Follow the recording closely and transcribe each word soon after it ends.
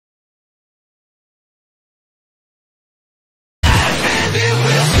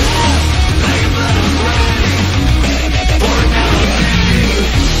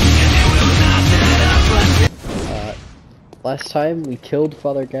Last time we killed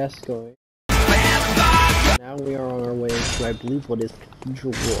Father Gascoigne. Now we are on our way to, I believe, what is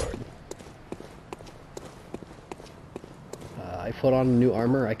Cathedral Ward. I put on new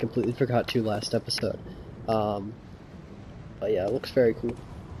armor. I completely forgot to last episode. But yeah, it looks very cool.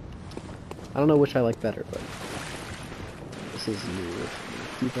 I don't know which I like better, but this is new.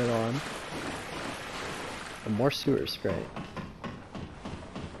 Keep it on. And more sewer spray.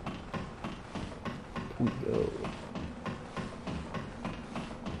 Here we go.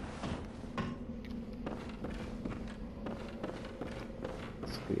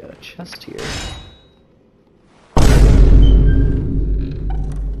 So we got a chest here.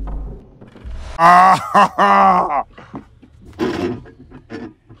 Ah,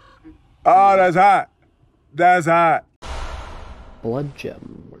 oh, that's hot. That's hot. Blood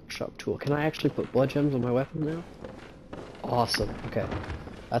gem workshop tool. Can I actually put blood gems on my weapon now? Awesome. Okay.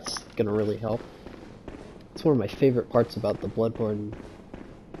 That's gonna really help. It's one of my favorite parts about the Bloodborne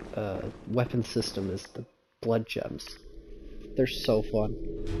weapon system is the blood gems. They're so fun.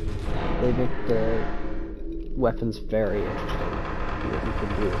 They make the weapons very interesting. What you can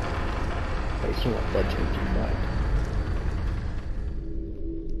do. Based on what blood gems you find.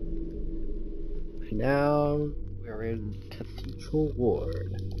 Now we're in Cathedral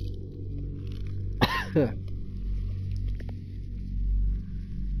Ward.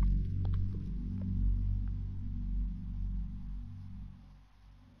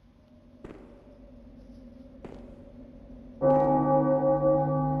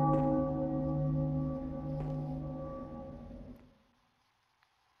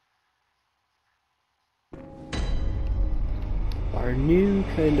 Our new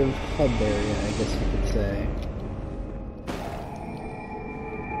kind of hub area, I guess you could say.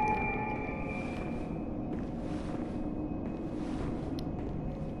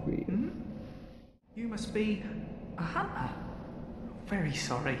 You must be a hunter. Very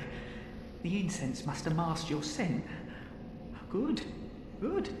sorry. The incense must have masked your scent. Good,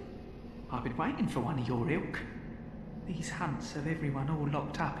 good. I've been waiting for one of your ilk. These hunts have everyone all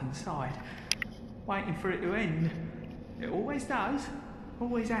locked up inside, waiting for it to end. It always does,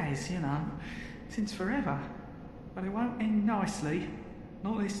 always has, you know, since forever. But it won't end nicely,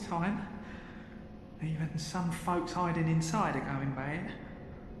 not this time. Even some folks hiding inside are going bad.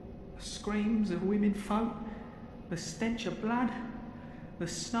 The screams of women folk, the stench of blood, the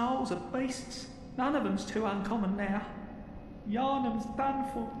snarls of beasts, none of them's too uncommon now. Yarnum's done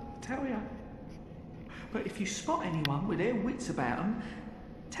for, I tell ya. But if you spot anyone with their wits about them,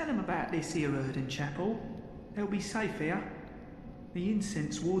 tell them about this here Erden Chapel. They'll be safe here. The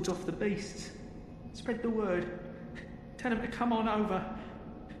incense wards off the beasts. Spread the word. Tell them to come on over,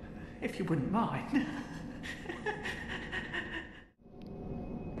 if you wouldn't mind.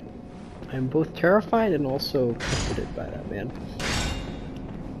 I'm both terrified and also comforted by that, man.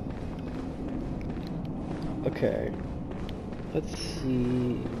 Okay. Let's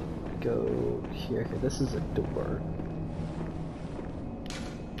see. Go here. Okay, this is a door.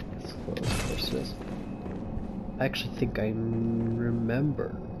 It's closed, of course it is. I actually think I remember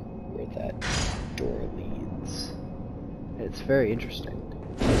where that door leads. And it's very interesting.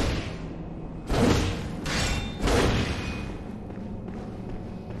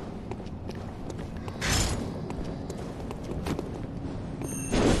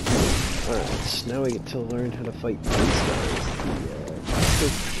 Alright, so now we get to learn how to fight these guys. The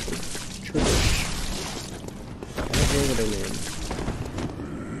church. I don't know what their name.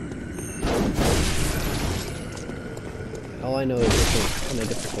 All I know is it's kind of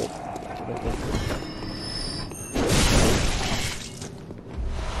difficult.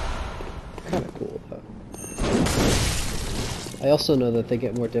 Kind of cool, though. I also know that they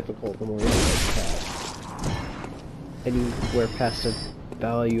get more difficult the more insights you have. Anywhere past a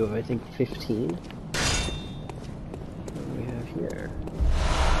value of, I think, 15. What do we have here?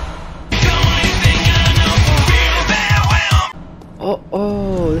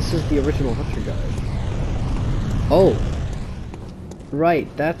 Oh, this is the original Hunter Guide. Oh! Right,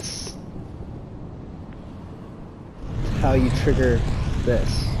 that's how you trigger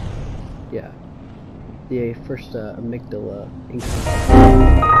this. Yeah. The first amygdala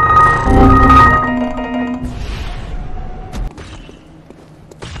income.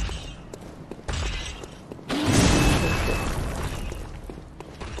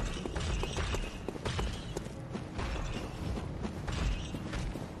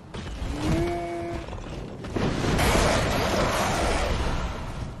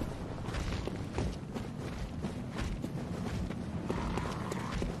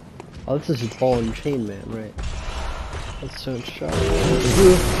 Oh, this is Ball and Chain Man, right? That sounds sharp.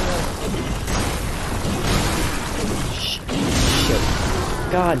 Shit.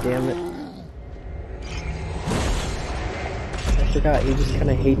 God damn it. I forgot, he just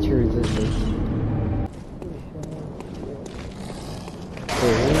kinda hates your resistance.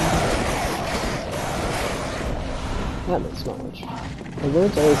 That makes knowledge. The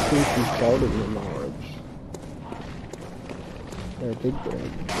birds always seem to be guarding the knowledge. They're a big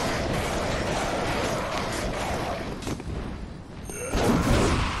bird.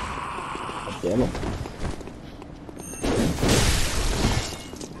 Damn it.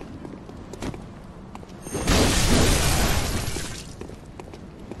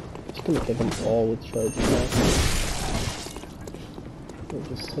 Just gonna get them all with charges now. They're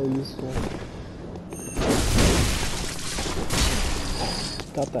just so useful.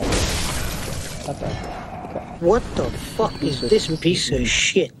 Got that. Got that. Okay. What the fuck is this piece of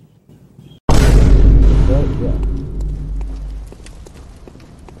shit? Right, yeah.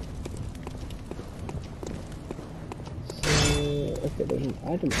 Okay, there's an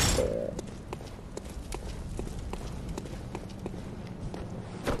item there.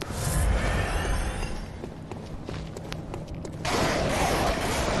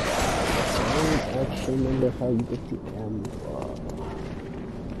 I don't actually remember how you get the emblem.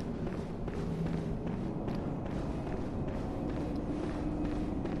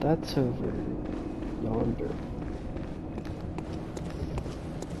 That's over yonder.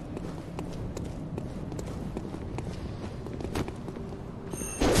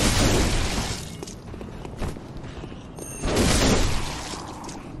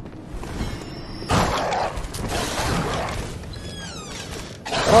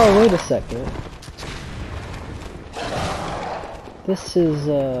 Oh, wait a second. This is,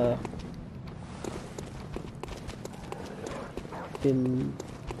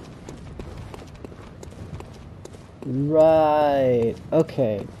 Right.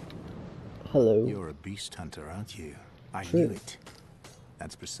 Okay. Hello. You're a beast hunter, aren't you? I True. knew it.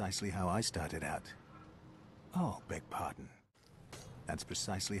 That's precisely how I started out. Oh, beg pardon. That's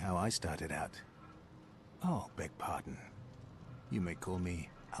precisely how I started out. Oh, beg pardon. You may call me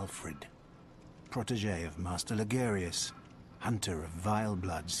Alfred, protege of Master Ligurius, hunter of vile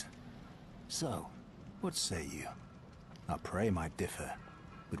bloods. So, what say you? Our prey might differ,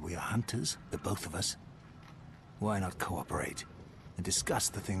 but we are hunters, the both of us. Why not cooperate and discuss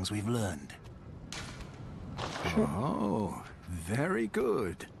the things we've learned? Sure. Oh, very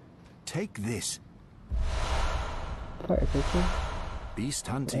good. Take this. Fire picture. Beast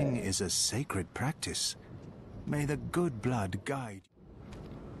hunting is a sacred practice. May the good blood guide.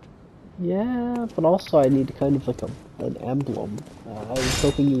 Yeah, but also I need kind of like an emblem. I was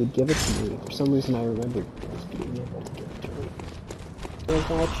hoping you would give it to me. For some reason I remembered being able to give it to me. There's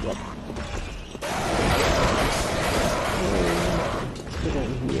not much yet. Let's get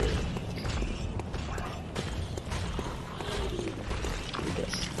on here.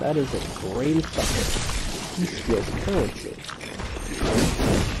 Yes, that is a great fucker. He steals currency.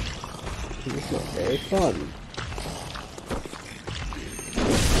 It's not very fun.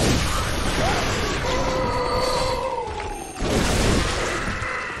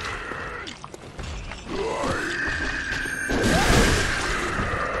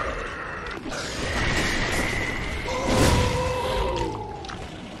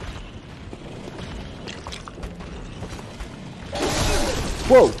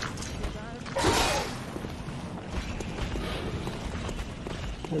 Whoa!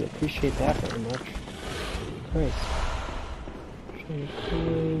 I would appreciate that very much. Christ. Shiny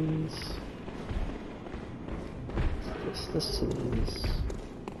coins. This is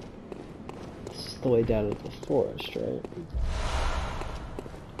the way down into the forest, right?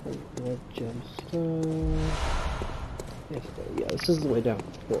 Red gemstone. Yes, yeah, this is the way down to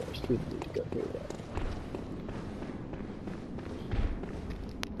the forest. We need to go here yet.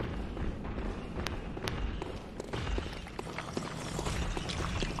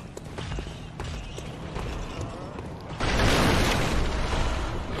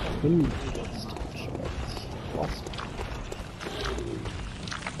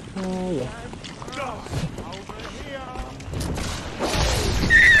 Oh, yeah.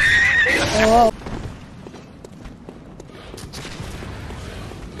 Oh.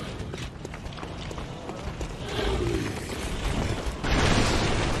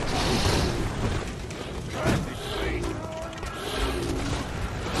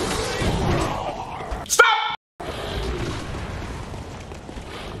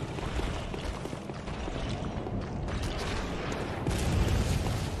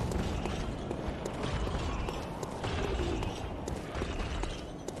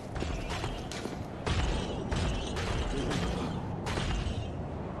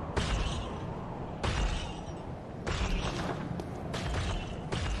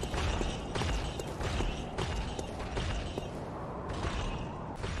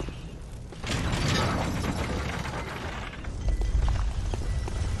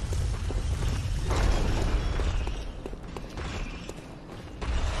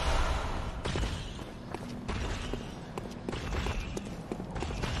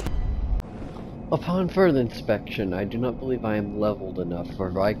 Upon further inspection, I do not believe I am leveled enough for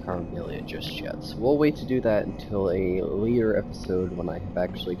Vicarmelia just yet, so we'll wait to do that until a later episode when I have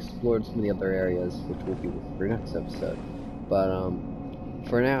actually explored some of the other areas, which will be for next episode. But,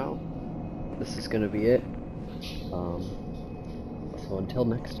 for now, this is gonna be it. So until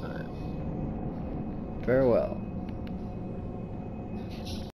next time, farewell.